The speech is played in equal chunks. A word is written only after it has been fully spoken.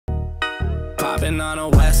I've been on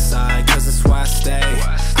the west side, cause that's where I stay.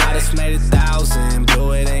 I just made 1,000,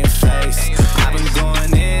 blew it in your face. I've been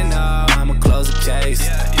going in, I'ma close the case.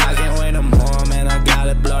 I can't wait no more, man, I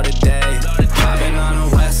gotta blow today. I've been on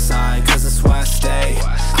the west side, cause that's where I stay.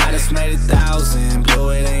 I just made 1,000, blew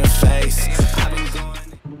it in your face. I've been going.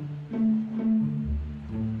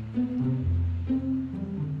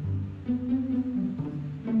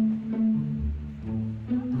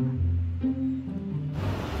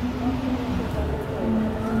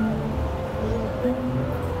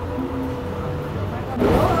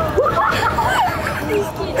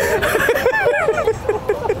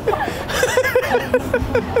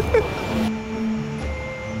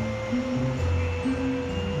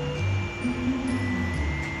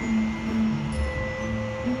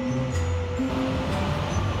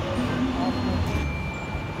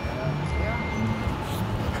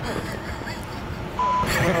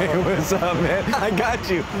 Hey, what's up, man? I got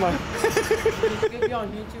you. Come on. Can you get me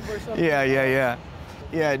on YouTube or something? Yeah.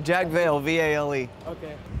 Yeah, Jack Vale, V-A-L-E.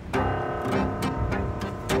 Okay.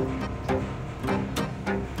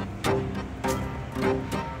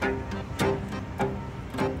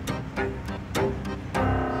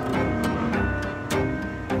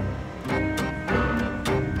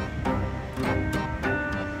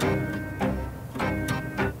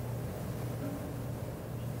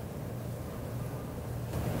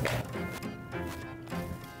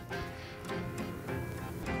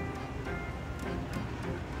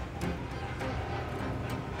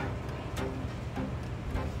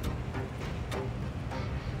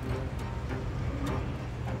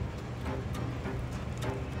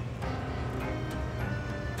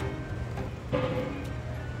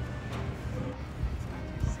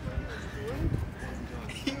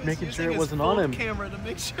 Making sure it wasn't on him. Camera to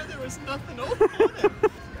make sure there was nothing over on him.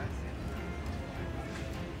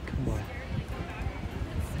 Come on.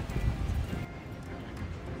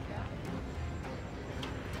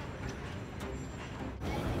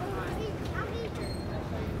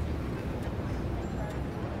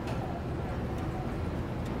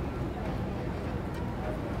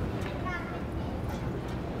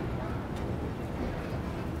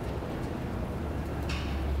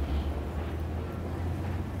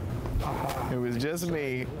 It was just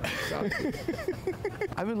me.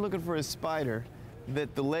 I've been looking for a spider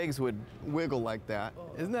that the legs would wiggle like that.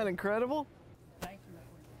 Isn't that incredible? Thank you.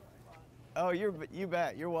 Oh, you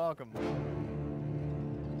bet. You're welcome.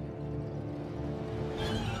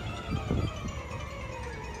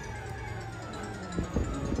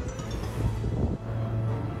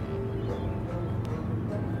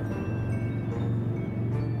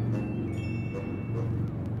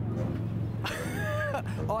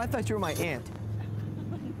 Oh, I thought you were my aunt.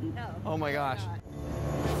 No. Oh my gosh.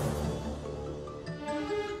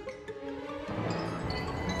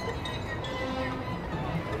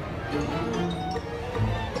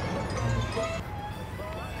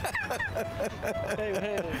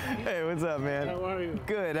 Hey, what's up, man? How are you?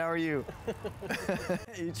 Good, how are you?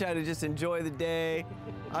 You try to just enjoy the day.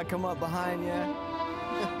 I come up behind you.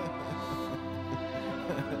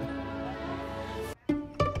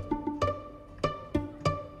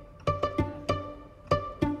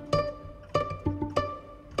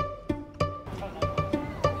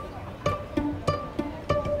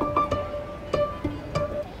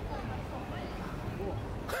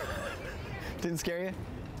 Didn't scare you?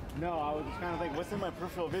 No, I was just kind of like, what's in my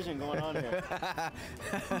peripheral vision going on here?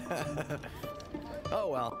 Oh,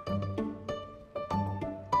 well.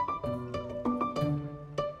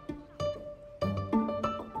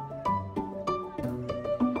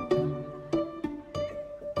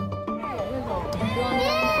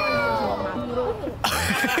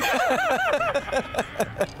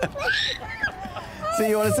 See,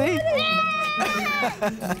 you want to see?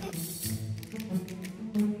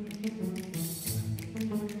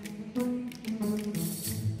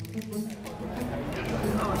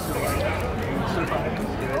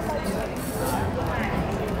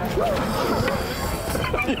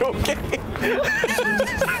 Are you okay?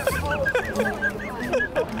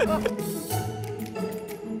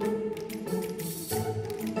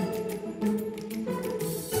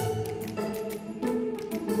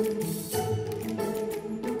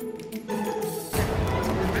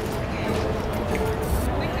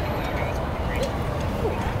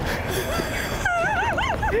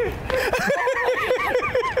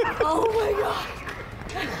 Oh my God.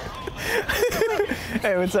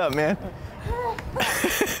 Hey, what's up, man?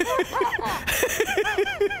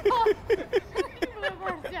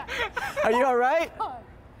 Are you all right?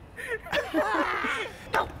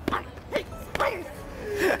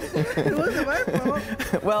 It wasn't my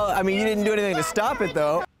fault. Well, I mean, you didn't do anything to stop it,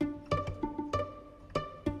 though.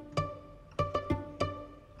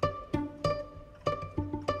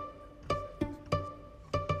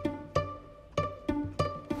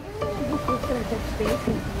 gonna touch base with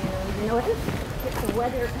you. You know what? It's the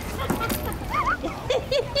weather.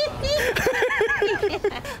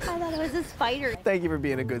 I thought it was a spider. Thank you for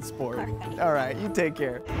being a good sport. All right, you take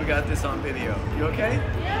care. We got this on video. You okay?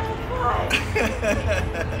 Yeah,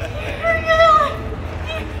 fine.